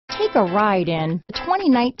Take a ride in the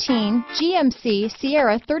 2019 GMC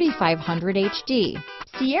Sierra 3500 HD.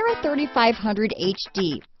 Sierra 3500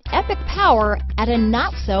 HD, epic power at a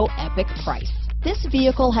not so epic price. This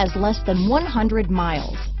vehicle has less than 100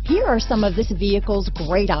 miles. Here are some of this vehicle's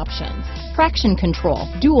great options: traction control,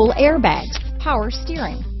 dual airbags, power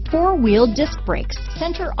steering, four-wheel disc brakes,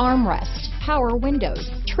 center armrest, power windows,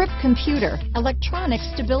 trip computer, electronic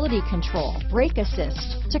stability control, brake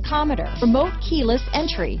assist, tachometer, remote keyless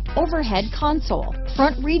entry, overhead console,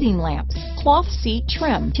 front reading lamps, cloth seat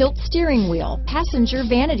trim, tilt steering wheel, passenger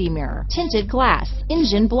vanity mirror, tinted glass,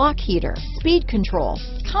 engine block heater, speed control.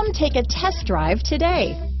 Come take a test drive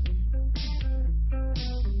today.